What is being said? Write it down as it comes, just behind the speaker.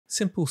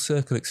Simple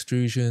circle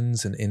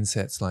extrusions and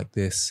insets like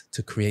this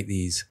to create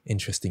these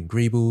interesting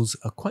greebles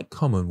are quite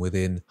common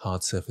within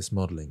hard surface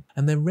modeling,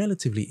 and they're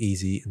relatively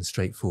easy and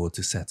straightforward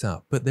to set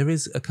up, but there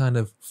is a kind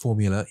of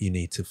formula you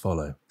need to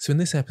follow. So in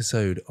this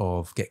episode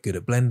of Get Good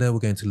at Blender, we're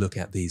going to look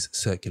at these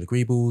circular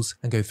greebles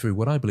and go through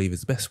what I believe is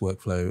the best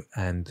workflow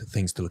and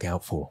things to look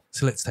out for.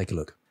 So let's take a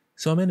look.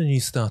 So I'm in a new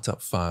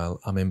startup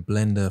file. I'm in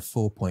Blender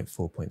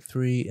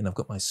 4.4.3 and I've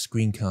got my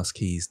screencast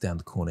keys down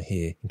the corner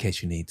here in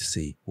case you need to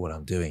see what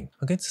I'm doing.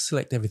 I'm going to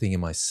select everything in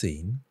my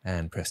scene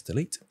and press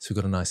delete. So we've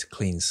got a nice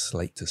clean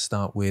slate to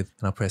start with,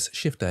 and I'll press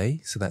Shift A.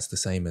 So that's the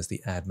same as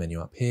the add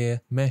menu up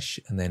here, mesh,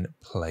 and then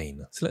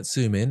plane. So let's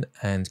zoom in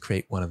and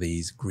create one of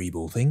these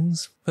greeble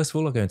things. First of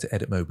all, I'll go into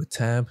edit mode with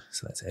tab.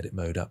 So that's edit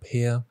mode up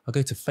here. I'll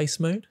go to face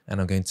mode and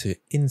I'm going to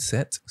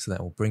inset. So that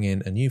will bring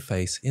in a new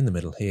face in the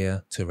middle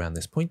here to around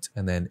this point,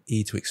 and then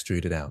E to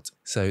extrude it out.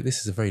 So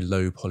this is a very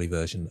low poly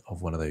version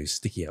of one of those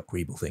sticky out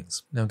greeble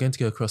things. Now I'm going to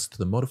go across to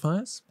the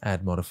modifiers,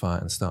 add modifier,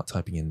 and start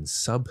typing in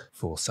sub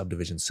for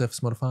subdivision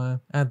surface modifier.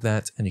 Add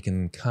that and you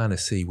can kind of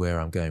see where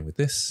I'm going with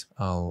this.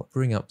 I'll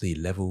bring up the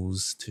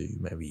levels to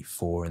maybe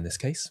 4 in this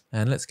case.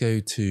 And let's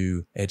go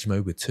to edge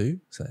mode with 2.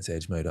 So that's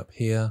edge mode up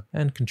here,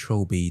 and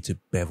Control B to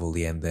bevel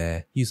the end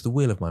there. Use the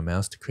wheel of my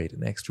mouse to create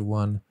an extra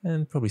one,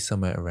 and probably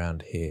somewhere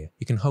around here.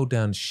 You can hold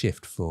down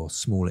Shift for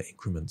smaller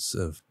increments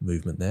of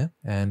movement there,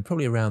 and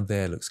probably around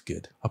there looks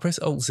good. I'll press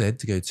Alt Z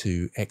to go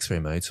to X-ray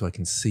mode so I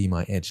can see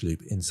my edge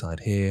loop inside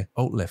here.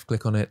 Alt left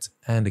click on it,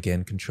 and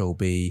again Control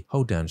B,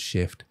 hold down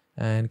Shift,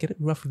 and get it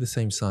roughly the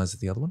same size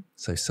as the other one.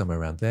 So somewhere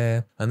around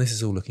there. And this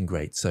is all looking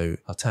great. So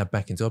I'll tab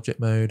back into object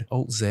mode,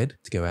 Alt Z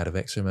to go out of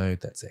X-ray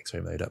mode. That's X-ray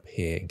mode up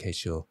here in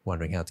case you're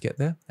wondering how to get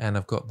there. And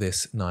I've got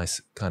this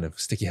nice kind of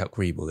sticky out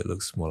greeble. It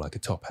looks more like a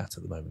top hat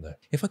at the moment though.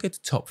 If I go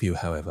to top view,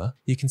 however,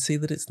 you can see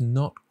that it's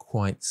not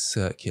quite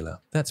circular.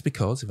 That's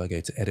because if I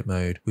go to edit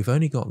mode, we've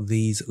only got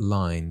these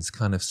lines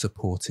kind of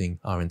supporting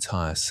our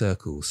entire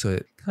circle. So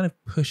it kind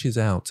of pushes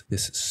out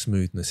this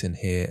smoothness in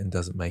here and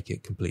doesn't make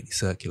it completely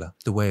circular.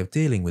 The way of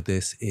dealing with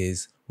this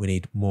is we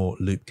need more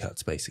loop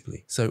cuts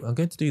basically. So I'm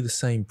going to do the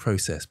same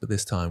process, but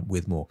this time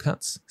with more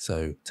cuts.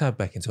 So tab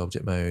back into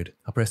object mode.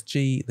 I'll press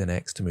G, then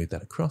X to move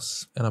that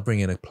across. And I'll bring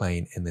in a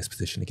plane in this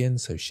position again.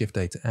 So Shift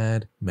A to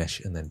add, mesh,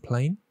 and then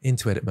plane.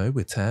 Into edit mode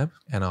with tab,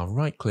 and I'll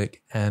right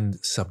click and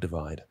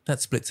subdivide.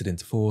 That splits it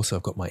into 4. So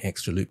I've got my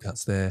extra loop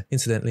cuts there.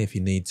 Incidentally, if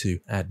you need to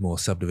add more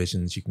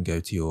subdivisions, you can go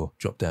to your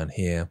drop down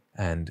here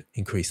and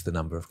increase the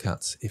number of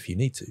cuts if you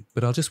need to.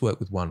 But I'll just work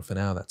with 1 for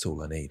now, that's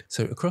all I need.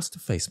 So across to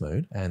face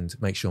mode and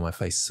make sure my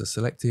faces are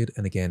selected,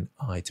 and again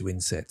I to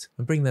inset,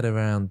 and bring that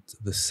around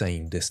the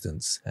same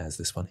distance as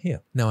this one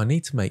here. Now I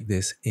need to make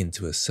this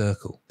into a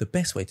circle. The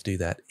best way to do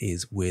that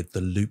is with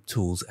the Loop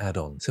Tools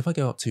add-on. So if I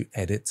go up to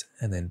Edit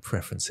and then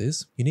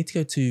Preferences, you need to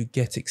go to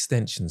Get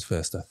Extensions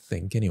first, I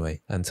think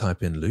anyway, and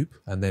type in Loop,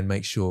 and then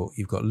make sure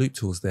you've got Loop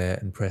Tools there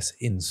and press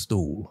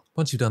Install.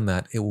 Once you've done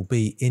that, it will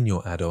be in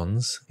your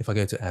add-ons. If I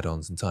go to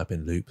add-ons and type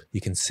in loop,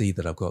 you can see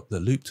that I've got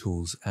the Loop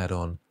Tools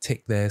add-on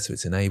ticked there, so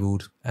it's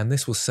enabled. And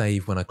this will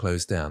save when I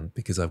close down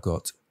because I've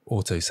got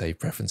auto save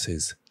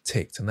preferences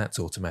ticked, and that's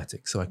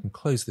automatic. So I can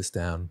close this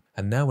down.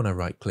 And now when I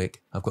right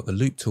click, I've got the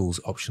Loop Tools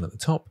option at the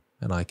top,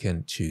 and I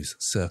can choose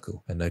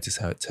circle. And notice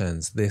how it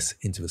turns this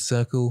into a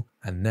circle.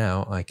 And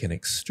now I can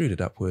extrude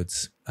it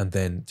upwards and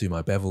then do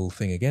my bevel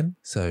thing again.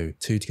 So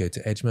 2 to go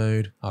to edge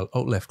mode. I'll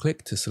alt left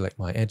click to select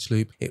my edge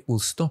loop. It will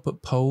stop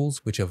at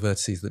poles, which are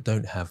vertices that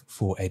don't have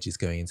 4 edges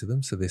going into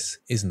them. So this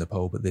isn't a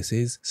pole, but this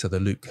is. So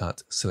the loop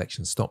cut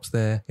selection stops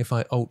there. If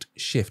I alt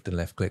shift and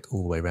left click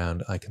all the way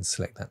around, I can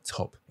select that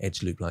top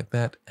edge loop like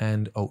that,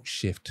 and alt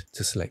shift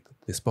to select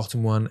this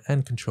bottom one,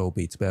 and Control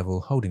B to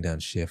bevel, holding down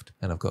shift,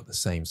 and I've got the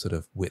same sort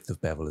of width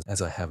of bevel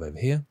as I have over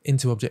here.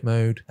 Into object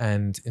mode,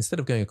 and instead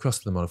of going across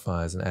to the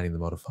modifiers and adding the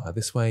modifier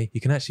this way,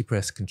 you can actually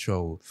press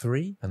Control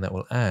 3, and that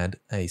will add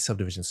a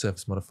subdivision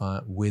surface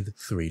modifier with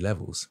 3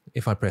 levels.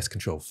 If I press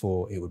Control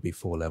 4, it would be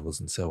 4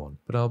 levels and so on.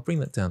 But I'll bring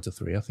that down to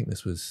 3. I think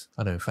this was,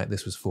 I know in fact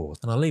this was 4.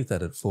 And I'll leave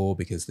that at 4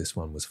 because this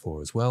one was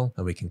 4 as well,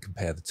 and we can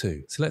compare the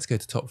two. So let's go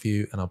to top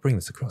view, and I'll bring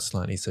this across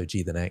slightly, so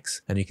G then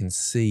X, and you can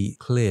see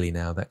clearly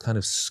now that kind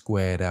of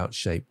squared out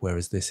shape,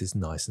 whereas this is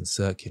nice and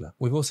circular.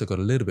 We've also got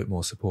a little bit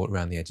more support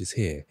around the edges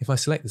here. If I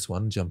select this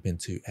one, jump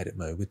into edit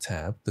mode with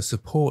tab, the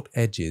support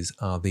edges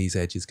are these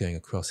edges going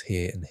across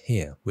here and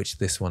here, which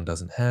this one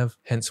doesn't have,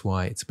 hence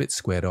why it's a bit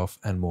squared off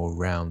and more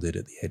rounded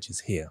at the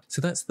edges here.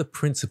 So that's the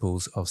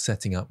principles of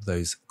setting up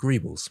those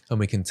greebles. And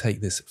we can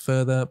take this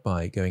further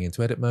by going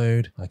into edit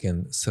mode. I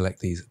can select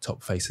these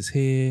top faces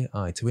here,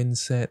 I to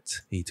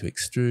inset, E to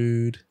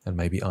extrude, and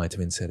maybe I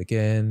to inset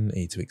again,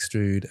 E to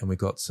extrude, and we've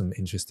got some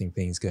interesting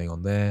things going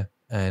on there.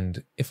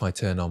 And if I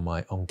turn on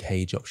my on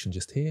cage option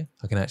just here,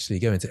 I can actually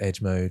go into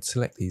edge mode,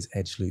 select these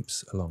edge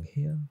loops along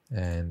here,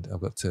 and I've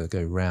got to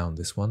go round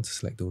this one to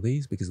select all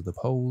these because of the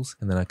poles,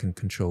 and then I can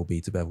Control B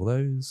to bevel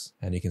those,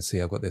 and you can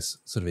see I've got this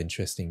sort of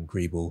interesting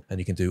greeble, and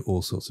you can do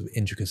all sorts of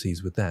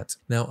intricacies with that.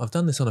 Now I've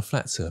done this on a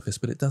flat surface,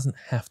 but it doesn't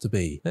have to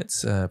be.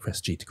 Let's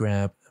press G to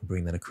grab and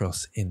bring that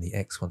across in the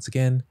X once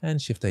again,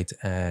 and Shift A to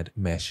add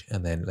mesh,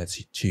 and then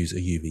let's choose a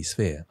UV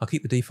sphere. I'll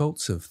keep the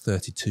defaults of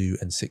 32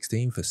 and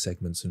 16 for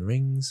segments and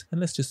rings,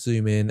 and let's just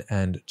zoom in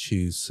and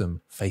choose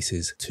some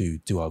faces to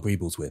do our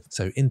greebles with.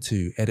 So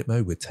into edit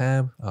mode with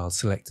tab, I'll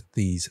select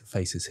these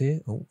faces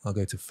here. Oh, I'll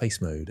go to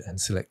face mode and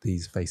select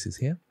these faces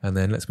here. And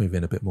then let's move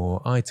in a bit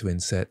more, I to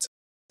inset,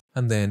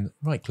 and then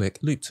right click,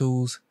 loop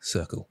tools,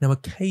 circle. Now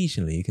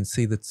occasionally you can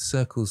see the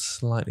circle's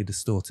slightly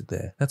distorted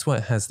there. That's why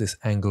it has this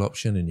angle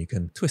option, and you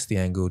can twist the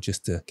angle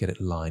just to get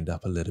it lined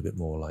up a little bit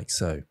more like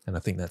so. And I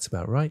think that's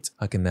about right.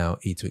 I can now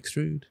E to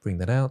extrude, bring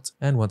that out,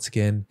 and once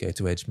again go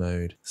to edge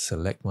mode,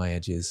 select my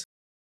edges,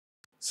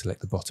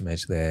 select the bottom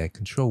edge there,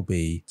 Control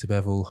B to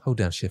bevel, hold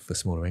down Shift for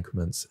smaller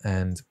increments,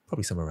 and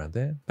probably somewhere around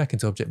there. Back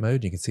into object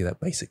mode, you can see that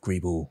basic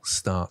greeble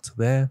start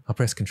there. I'll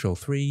press Control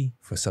 3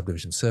 for a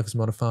subdivision surface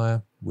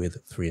modifier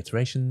with 3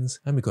 iterations,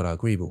 and we've got our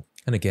greeble.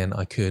 And again,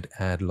 I could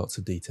add lots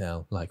of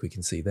detail like we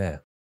can see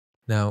there.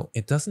 Now,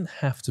 it doesn't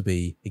have to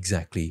be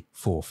exactly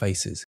 4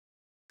 faces.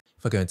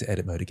 If I go into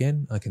edit mode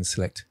again, I can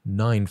select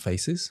 9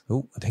 faces.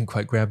 Oh, I didn't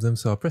quite grab them,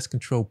 so I'll press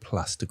Control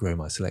plus to grow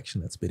my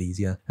selection. That's a bit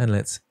easier. And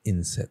let's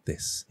inset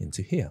this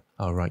into here.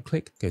 I'll right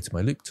click, go to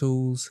my loop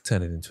tools,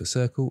 turn it into a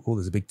circle. Oh,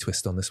 there's a big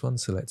twist on this one,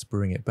 so let's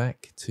bring it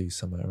back to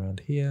somewhere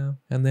around here,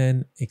 and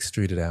then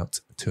extrude it out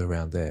to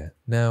around there.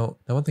 Now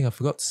one thing I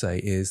forgot to say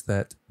is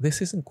that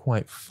this isn't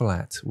quite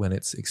flat when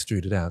it's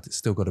extruded out. It's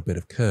still got a bit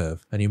of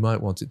curve, and you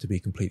might want it to be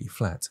completely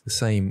flat. The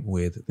same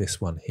with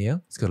this one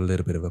here. It's got a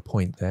little bit of a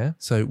point there.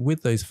 So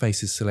with those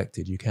faces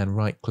selected, you can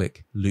right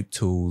click, loop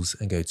tools,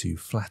 and go to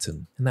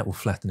flatten, and that will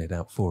flatten it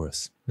out for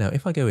us. Now,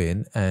 if I go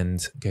in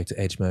and go to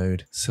edge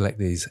mode, select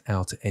these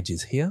outer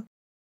edges here,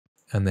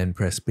 and then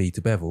press B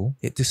to bevel,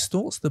 it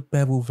distorts the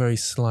bevel very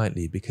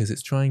slightly because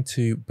it's trying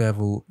to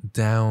bevel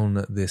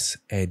down this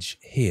edge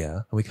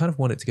here, and we kind of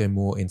want it to go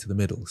more into the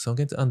middle. So I'm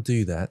going to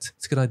undo that.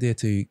 It's a good idea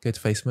to go to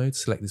face mode,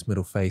 select this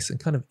middle face, and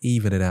kind of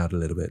even it out a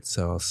little bit.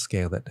 So I'll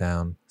scale that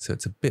down so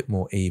it's a bit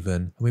more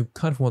even. And we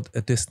kind of want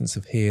a distance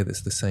of here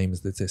that's the same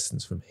as the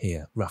distance from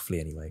here, roughly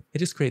anyway. It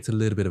just creates a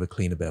little bit of a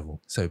cleaner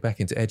bevel. So back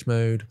into edge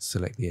mode,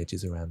 select the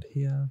edges around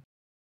here.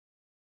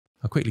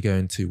 I'll quickly go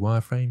into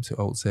wireframe, so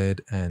Alt Z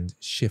and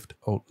Shift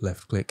Alt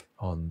left click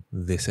on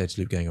this edge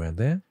loop going around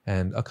there.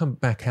 And I'll come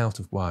back out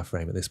of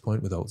wireframe at this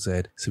point with Alt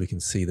Z so we can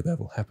see the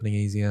bevel happening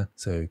easier.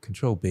 So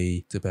Control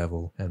B to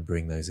bevel and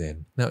bring those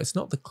in. Now it's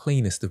not the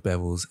cleanest of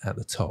bevels at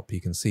the top.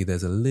 You can see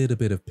there's a little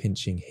bit of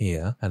pinching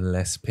here and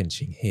less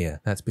pinching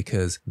here. That's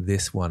because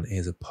this one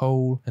is a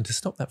pole. And to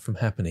stop that from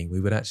happening, we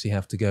would actually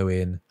have to go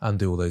in,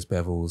 undo all those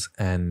bevels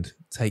and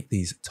take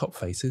these top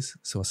faces.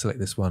 So I'll select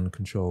this one,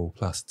 Control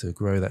plus to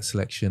grow that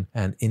selection,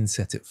 and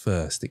inset it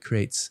first. It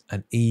creates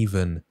an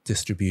even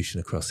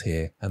distribution across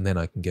here, and then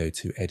I can go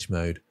to edge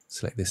mode,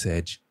 select this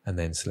edge, and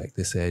then select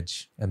this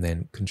edge, and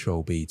then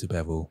Control B to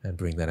bevel and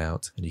bring that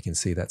out. And you can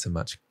see that's a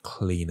much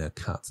cleaner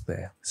cut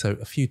there. So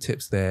a few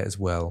tips there as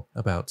well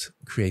about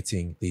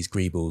creating these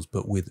greebles,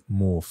 but with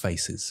more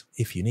faces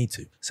if you need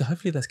to. So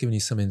hopefully that's given you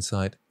some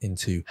insight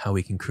into how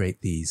we can create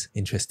these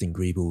interesting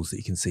greebles that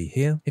you can see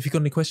here. If you've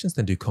got any questions,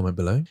 then do comment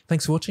below.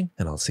 Thanks for watching,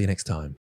 and I'll see you next time.